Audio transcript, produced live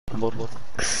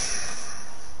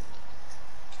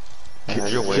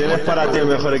¿Quién es para ti el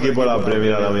mejor equipo de la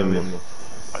Premier ahora mismo?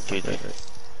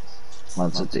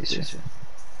 Man City, sí.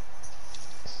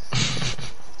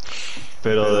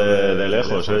 Pero de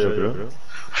lejos, yo creo.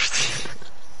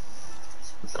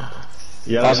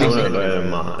 Y ahora se une el Real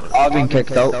Madrid. I've been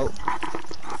kicked out.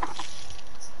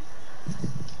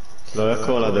 Lo ves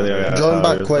como la tendría que dejar. Join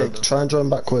back quick. Try and join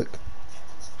back quick.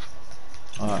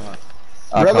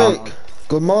 I Relic. can't.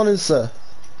 Good morning, sir.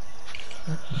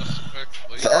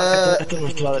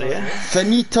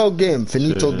 Finito game.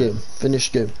 Finito game.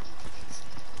 Finish game.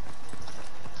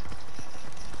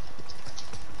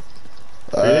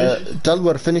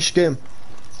 Delaware, finish game.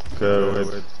 Okay,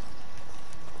 wait.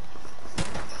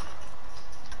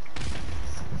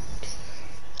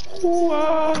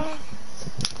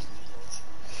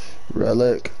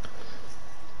 Relic.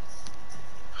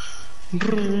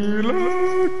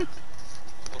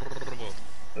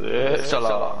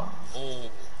 Échala. Oh,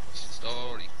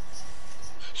 story.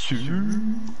 Su.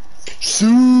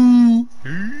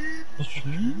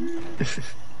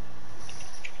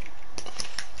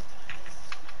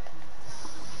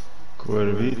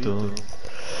 Cuervito.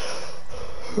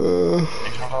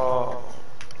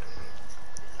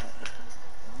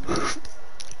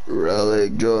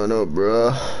 Relic, join up,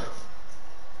 bro.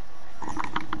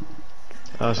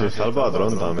 Ah, sí, está el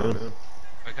patrón también.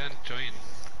 I can't join.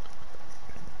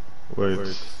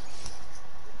 Wait.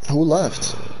 Who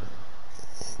left?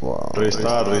 Wow.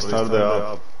 Restart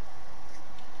the app.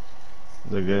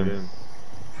 The game.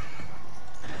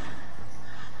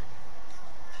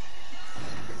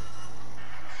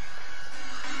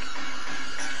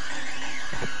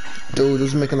 Dude,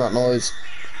 who's making that noise?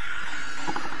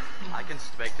 I can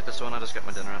spectate this one, I just got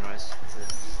my dinner anyways.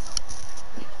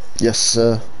 Yes,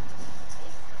 sir.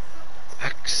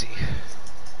 Axie.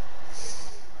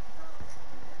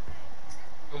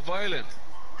 Go violent.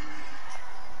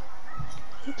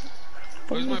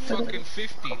 Where's my fucking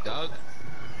 50, dog?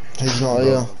 He's not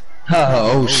here.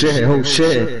 Oh shit, oh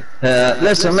shit.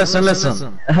 Listen.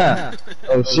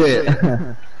 Oh shit.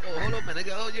 Oh, hold up, man.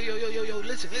 Oh, yo,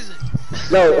 listen.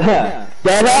 No,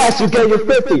 that ass, you get your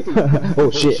 50.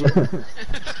 Oh shit.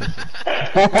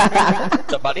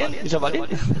 Somebody?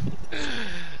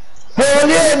 Hell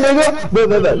yeah, nigga.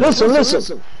 But, listen. No,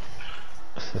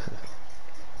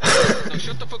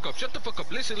 shut the fuck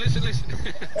up. Listen.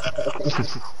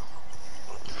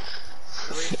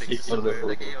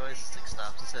 Like he always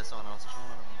stops and says someone else.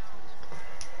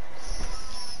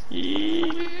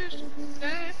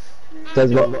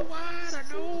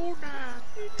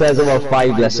 Says about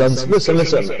 5 lessons. Listen.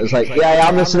 It's like, yeah,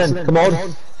 I'm listening. Come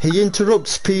on. He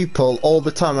interrupts people all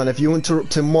the time, and if you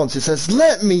interrupt him once, he says,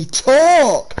 "Let me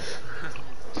talk."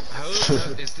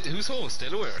 Who's host?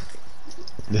 Delaware.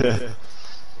 Yeah.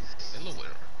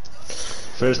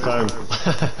 First time.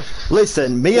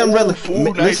 Listen, me and Relic.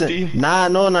 No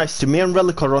nice to me and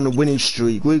Relic are on a winning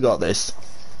streak. We got this.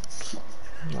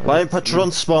 Why ain't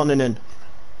Patron spawning in?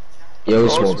 Yo,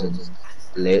 Swanton.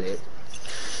 Late.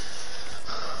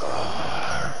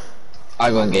 I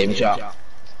go on game chat.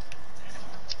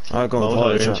 I go on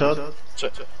Vamos a voice game chat.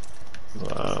 chat.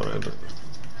 Wow, man.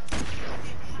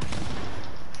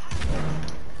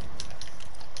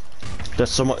 There's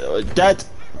someone dead.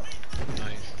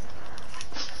 Nice.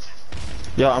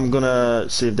 Yeah, I'm gonna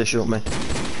see if they shoot me.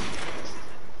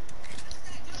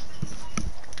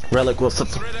 Relic, what's up?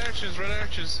 Red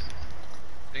archers.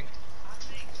 Think.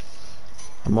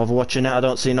 I'm overwatching it. I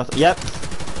don't see nothing. Yep.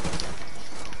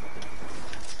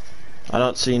 I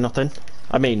don't see nothing.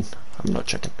 I mean, I'm not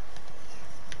checking.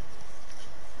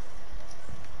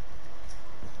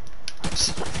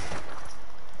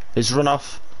 He's run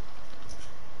off.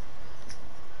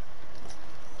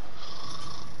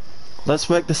 Let's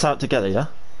work this out together, yeah?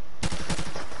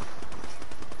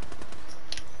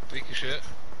 Weak as shit.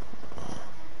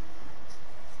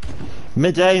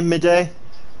 Midday.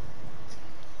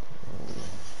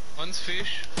 One's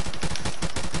fish.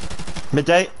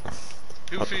 Midday.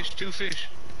 Two fish.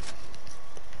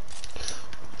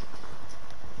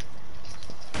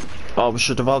 Oh, we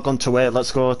should have all gone to A.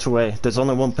 Let's go to A. There's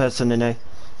only one person in A.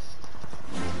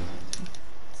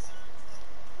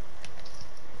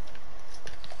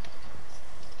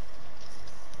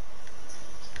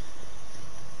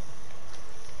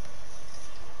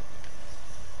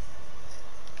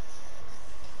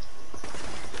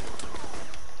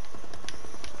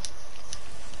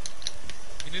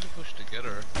 We need to push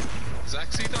together. Is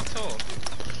Axie not tall?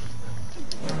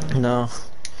 No.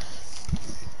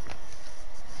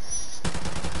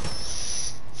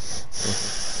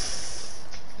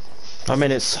 I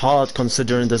mean, it's hard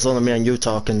considering there's only me and you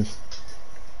talking.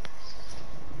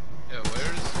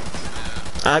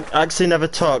 Axie never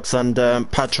talks and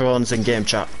Patron's in game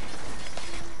chat.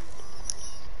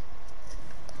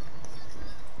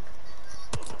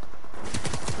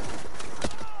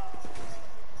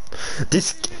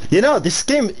 This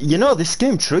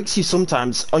game tricks you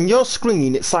sometimes. On your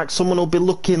screen, it's like someone will be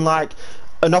looking like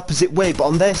an opposite way, but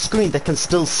on their screen, they can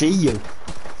still see you.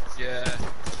 Yeah, I know.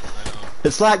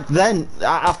 It's like then,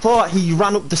 I thought he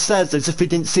ran up the stairs as if he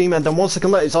didn't see me, and then 1 second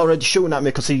later, he's already shooting at me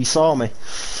because he saw me.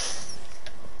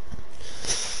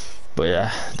 But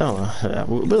yeah, don't know. Yeah,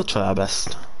 we'll try our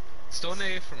best. Stone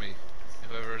A for me,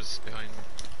 whoever's behind me.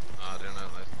 Ah, they're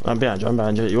not like. I'm behind you, I'm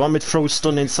behind you. You want me to throw a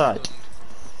stun inside?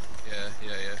 Yeah.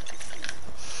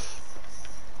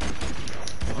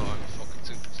 Oh, I'm fucking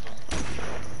super stunned.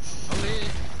 Oh,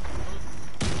 wait.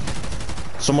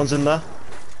 Someone's in there.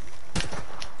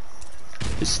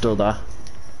 He's still there.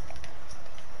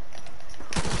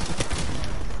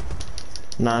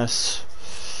 Nice.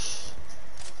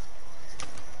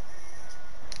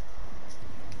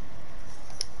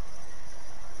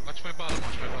 Watch my bottom,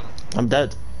 watch my bottom. I'm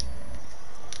dead.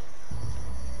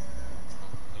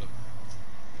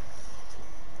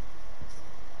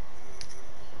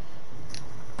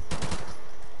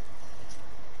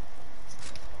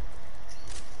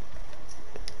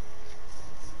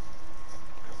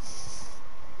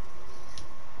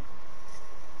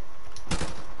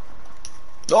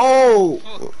 Oh!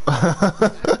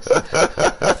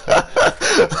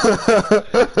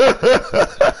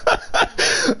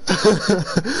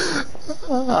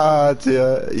 Ah,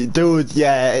 dear. Dude,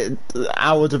 yeah,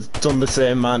 I would have done the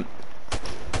same, man.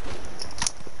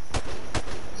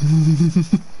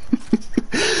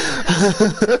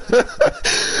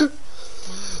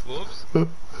 Whoops.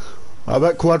 I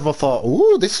bet Quadva thought,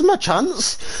 ooh, this is my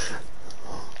chance.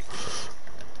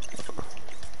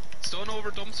 Stone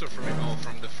over dumpster for me, no,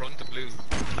 from the front of blue.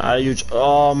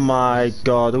 Oh my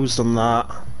god, who's done that?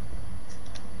 I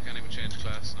can't even change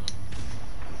class now.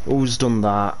 Who's done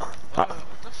that? What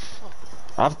the fuck?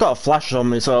 I've got a flash on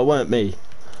me, so it weren't me.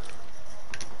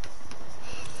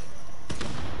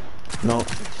 No,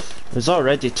 it's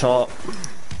already top.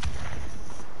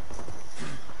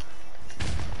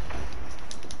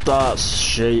 That's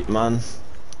shit, man.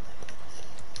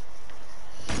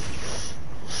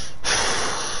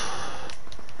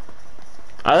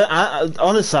 I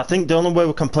honestly, I think the only way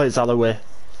we can play is alleyway.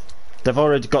 They've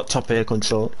already got top A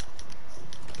control.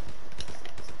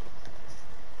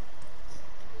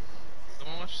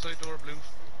 Someone watch side door blue.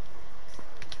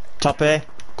 Top A,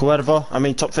 Cuervo, I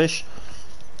mean top fish.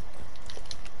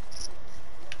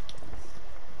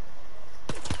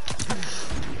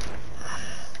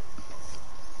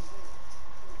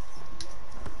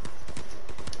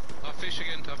 Top fish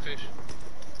again, top fish.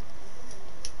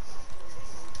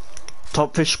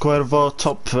 Top fish Cuervo,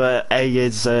 top A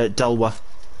is Delwa.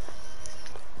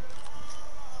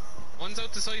 One's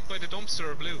out the side by the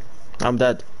dumpster, blue. I'm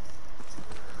dead.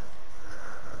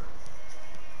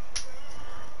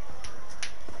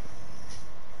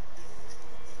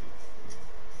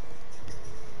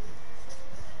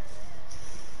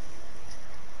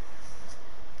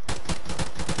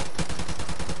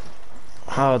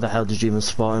 How the hell did you even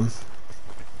spot him?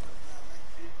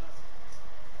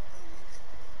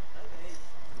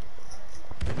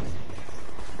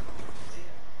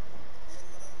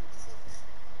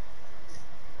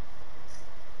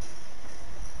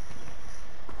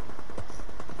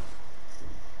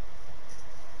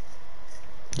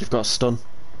 You've got a stun.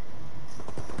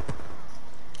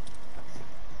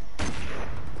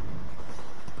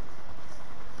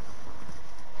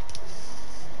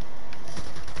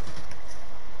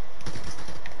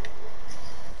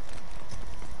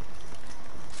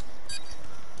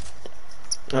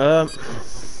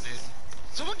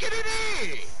 Someone get in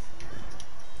here!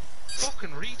 Fucking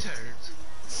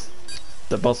retards.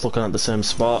 They're both looking at the same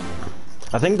spot.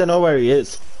 I think they know where he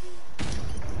is.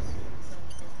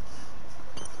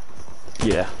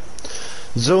 Yeah.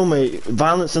 Zoomy,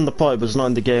 violence in the party but not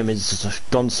in the game is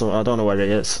gone, so I don't know where he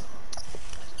is.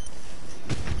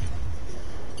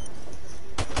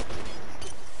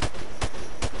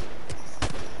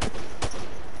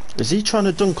 Is he trying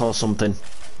to dunk or something?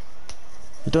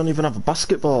 You don't even have a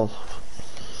basketball.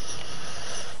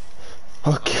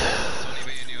 Okay. It's only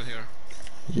me and you here.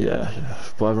 Yeah,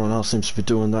 but everyone else seems to be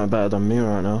doing that better than me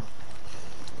right now.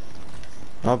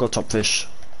 I'll go top fish.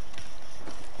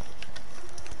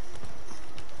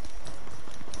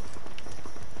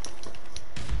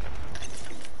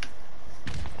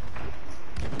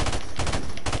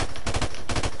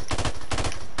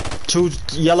 Two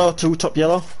yellow, two top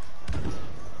yellow.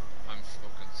 I'm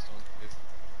fucking stunned.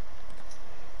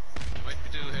 I might be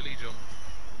doing a heli jump.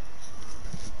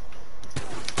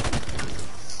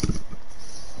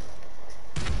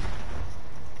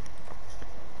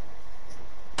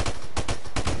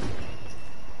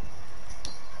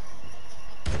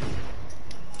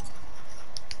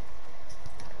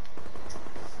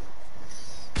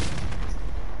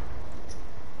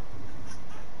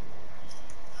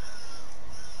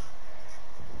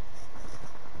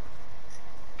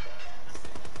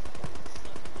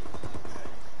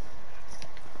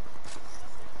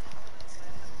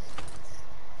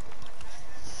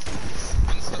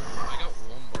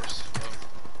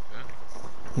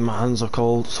 My hands are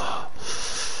cold.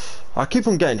 I keep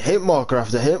on getting hit marker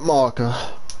after hit marker.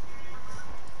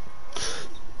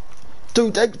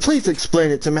 Dude, please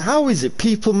explain it to me. How is it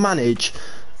people manage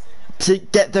to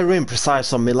get their aim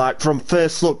precise on me, like from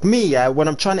first look? Me, yeah, when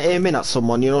I'm trying to aim in at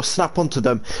someone, you know, snap onto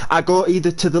them, I go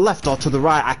either to the left or to the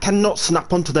right. I cannot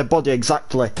snap onto their body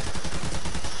exactly.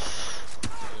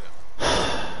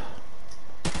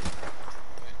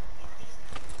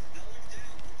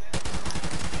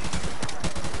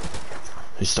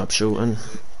 He stopped shooting.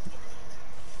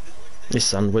 He's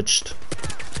sandwiched.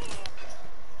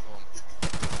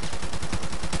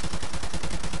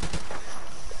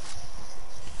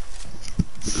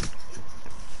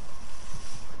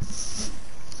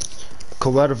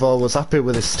 Cuervo was happy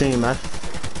with his team, eh?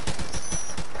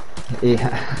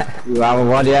 Yeah, you haven't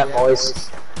won yet, boys.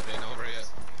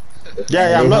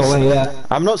 Yeah,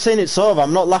 I'm not saying it's over.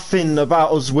 I'm not laughing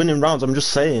about us winning rounds. I'm just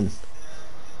saying.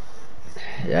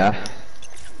 Yeah.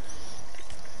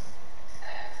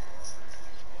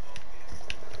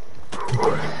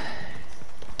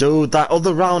 Dude, that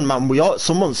other round, man,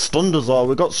 someone stunned us all.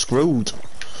 We got screwed.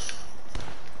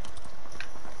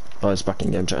 Oh, it's back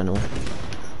in game chat anyway.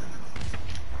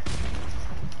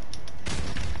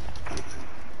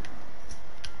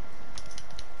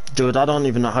 Dude, I don't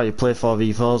even know how you play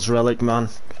 4v4s, Relic, man.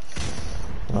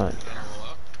 Right.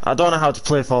 I don't know how to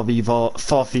play 4v4,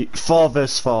 4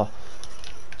 vs 4.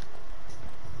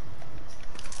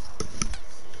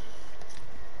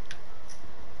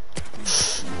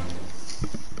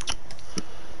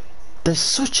 There's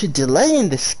such a delay in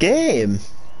this game.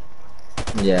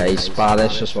 Yeah, he's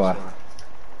Spanish, that's why.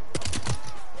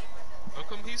 How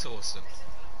come he's hosting?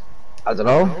 I don't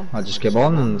know, I just came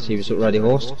on and he was already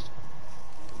host.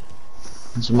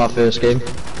 This is my first game.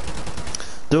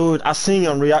 Dude, I seen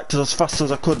you and reacted as fast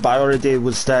as I could, but I already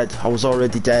was dead. I was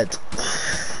already dead.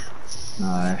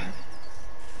 No.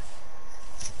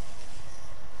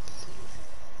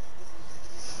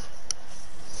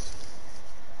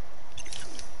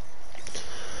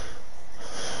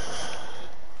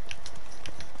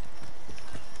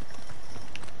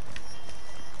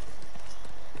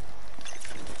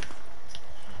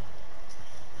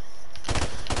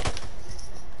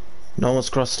 No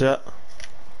one's crossed yet.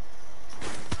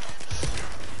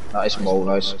 Nice mole,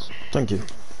 nice. Thank you.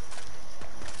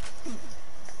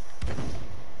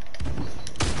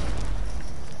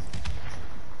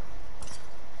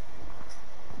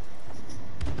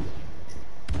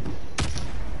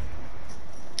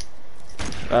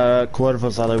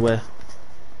 Cuervo's alleyway.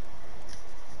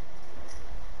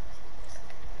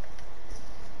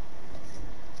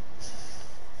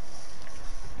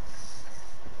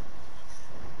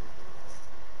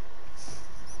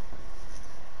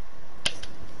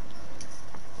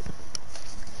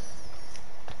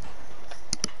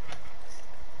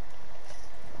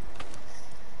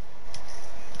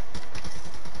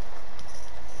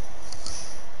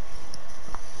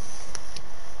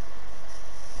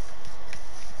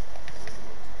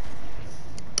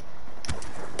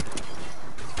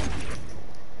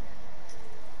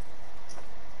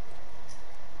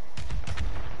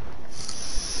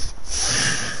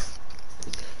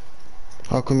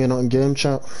 How come you're not in game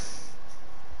chat?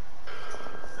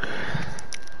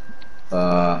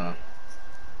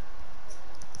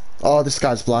 Oh, this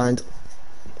guy's blind.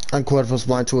 And Cuervo's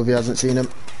blind too if he hasn't seen him.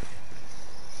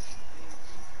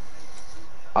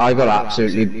 I got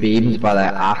absolutely beamed by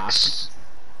that axe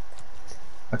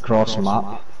across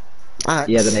map. Axe?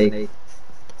 He had an A.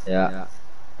 Yeah.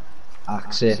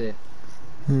 Axe it.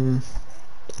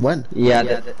 When? He had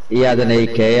an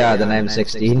AK, I had an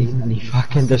M16, and he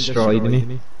fucking destroyed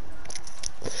me.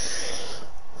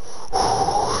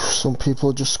 Some people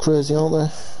are just crazy, aren't they?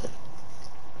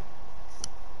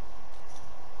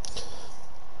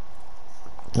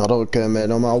 I don't care, mate.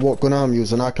 No matter what gun I'm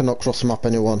using, I cannot cross-map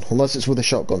anyone. Unless it's with a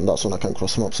shotgun, that's when I can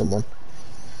cross-map someone.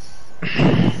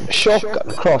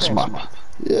 Shotgun cross-map?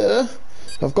 Yeah.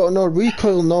 I've got no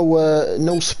recoil,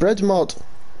 no spread mod.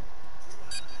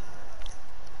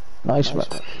 Nice, man.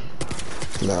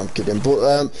 No, I'm kidding. But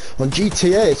on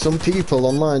GTA, some people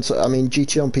online, I mean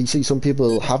GTA on PC, some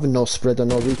people have no spread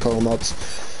and no recoil mods.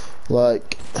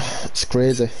 Like, it's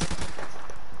crazy.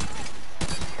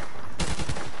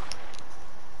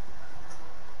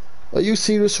 Are you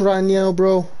serious, Raniel,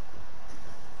 bro?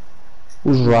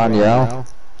 Who's Raniel?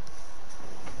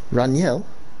 Raniel?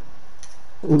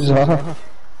 Who's that?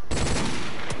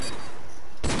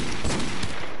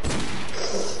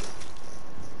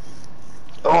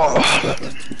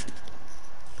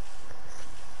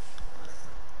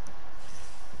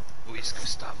 Luis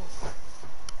Gustavo.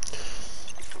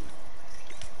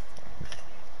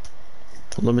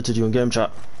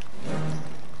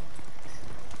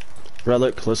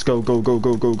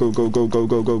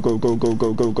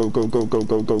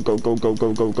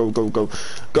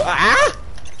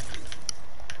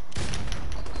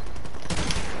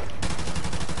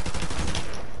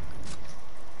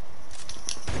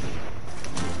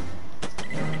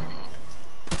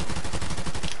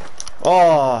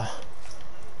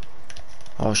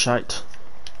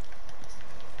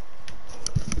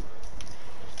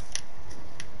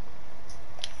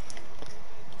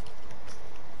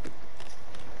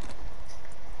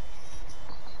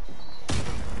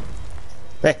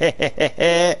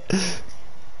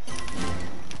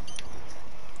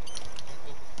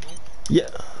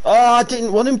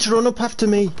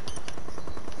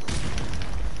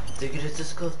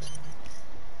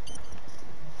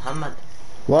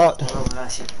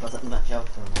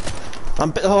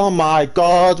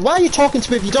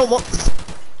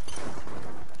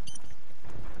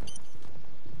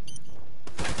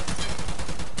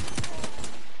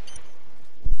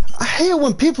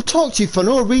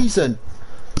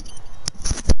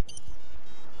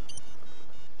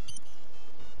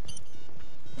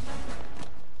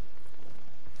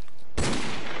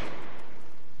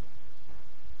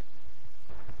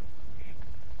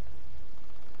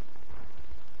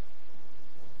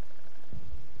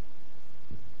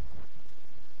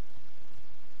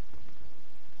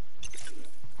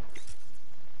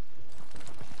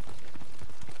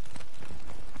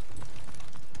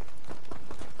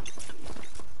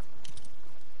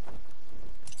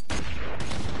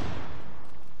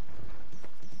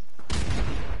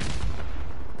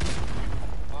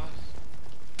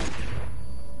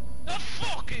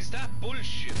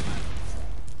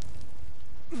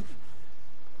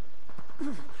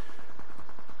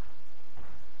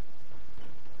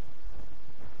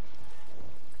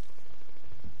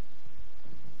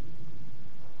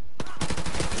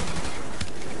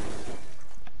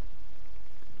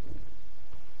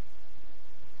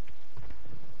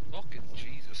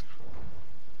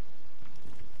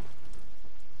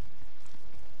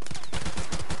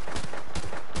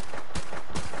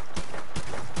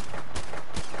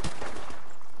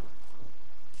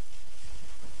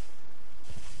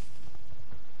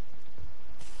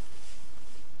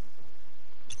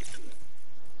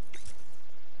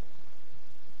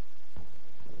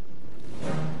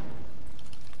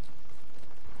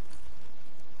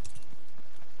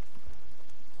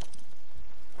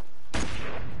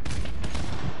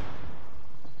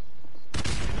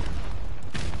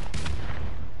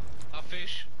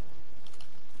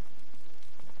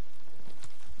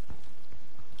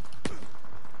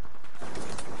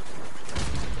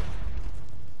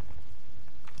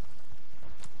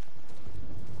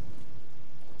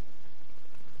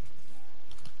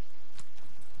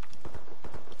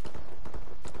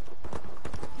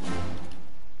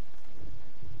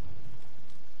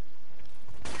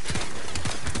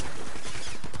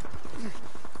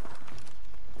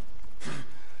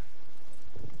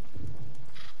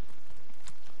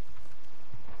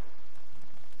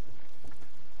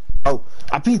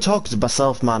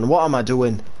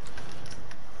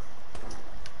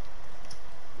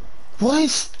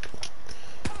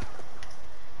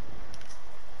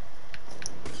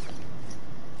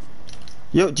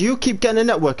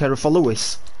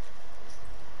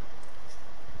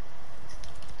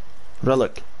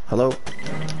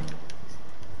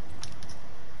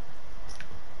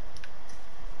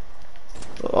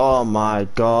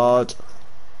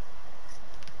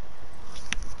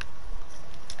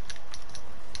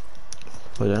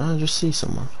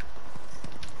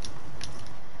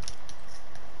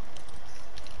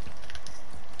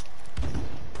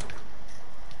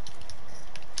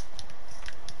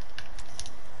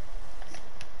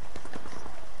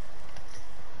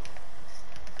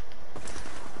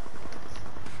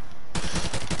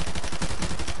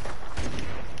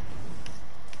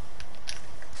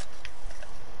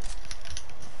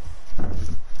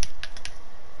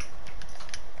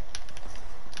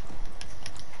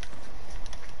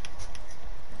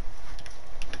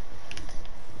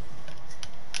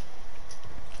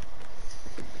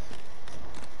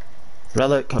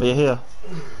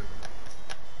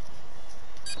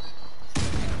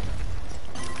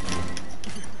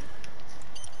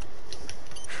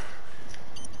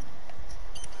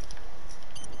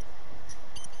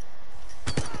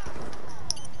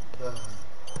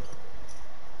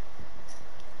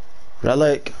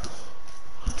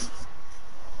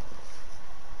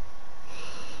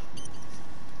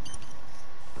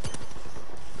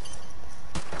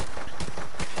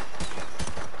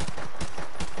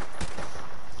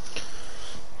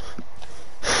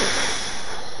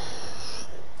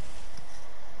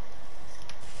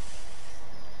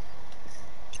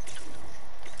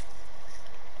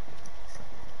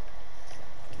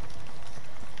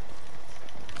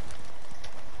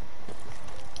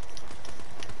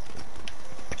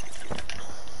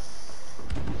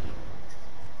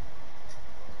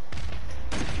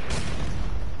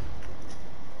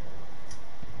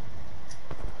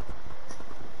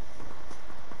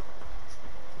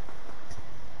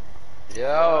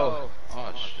 Yo!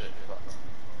 Oh shit, fuck.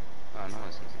 Oh no,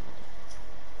 it's not.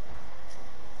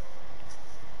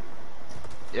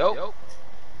 Yo!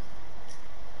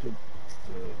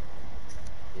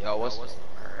 Yo, what's the word?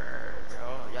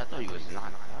 Yo, I thought you was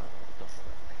knocked out. What the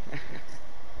fuck?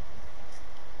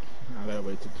 I gotta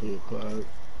wait till 2 o'clock.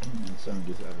 And son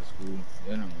gets out of school.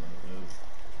 Then I'm gonna go.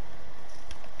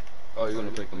 Oh, you gonna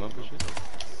pick him up and shit?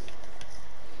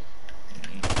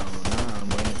 Nah, I'm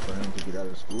waiting for him to get out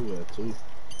of school at 2.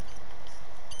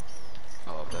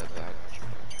 Oh, bad.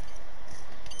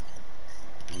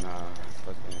 Nah,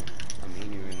 fucking, I'm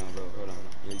eating right now, bro. Hold on.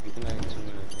 Yeah, you can like 2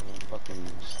 minutes. I'm fucking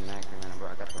snack right now, bro.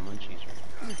 I got the munchies right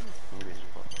now. Hungry as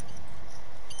fuck.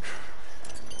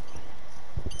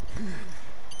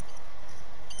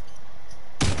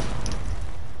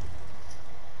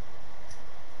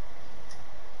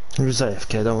 He was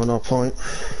AFK, that was no point.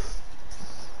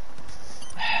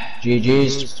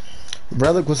 GG's.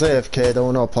 Relic was AFK, that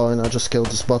was no point, I just killed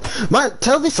the spot. Man,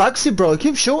 tell this Axie bro, he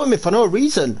keeps shooting me for no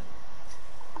reason.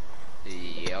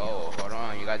 Yo, hold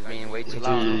on. You guys being way too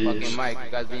loud on the fucking mic.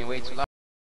 You guys being way too loud.